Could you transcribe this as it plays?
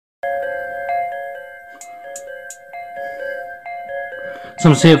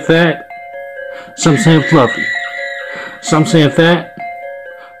Some saying fat, some saying fluffy. Some saying fat,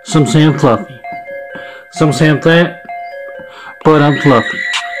 some saying fluffy. Some saying fat, but I'm fluffy.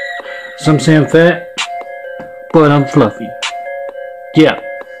 Some saying fat, but I'm fluffy. Yeah.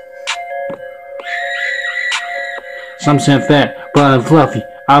 Some saying fat, but I'm fluffy.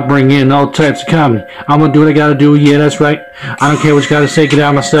 I bring in all types of comedy. I'm gonna do what I gotta do, yeah, that's right. I don't care what you gotta say, get out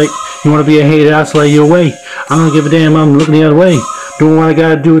of my sight. You wanna be a hater, I'll slay you away. I don't give a damn, I'm looking the other way. Doing what I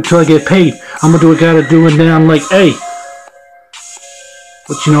gotta do until I get paid. I'm gonna do what I gotta do, and then I'm like, hey.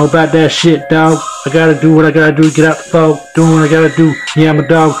 What you know about that shit, dog? I gotta do what I gotta do to get out the fog. Doing what I gotta do, yeah, I'm a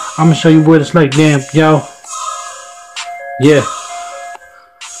dog. I'm gonna show you what it's like, damn, y'all. Yeah.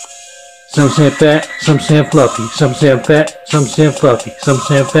 Some saying fat, some saying fluffy. Some saying fat, some saying fluffy. Some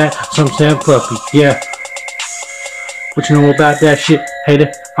saying fat, some saying fluffy. Yeah. What you know about that shit, hater?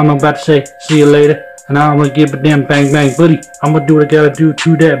 I'm about to say, see you later. And I'm gonna give a damn bang bang booty. I'm gonna do what I gotta do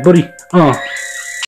to that booty.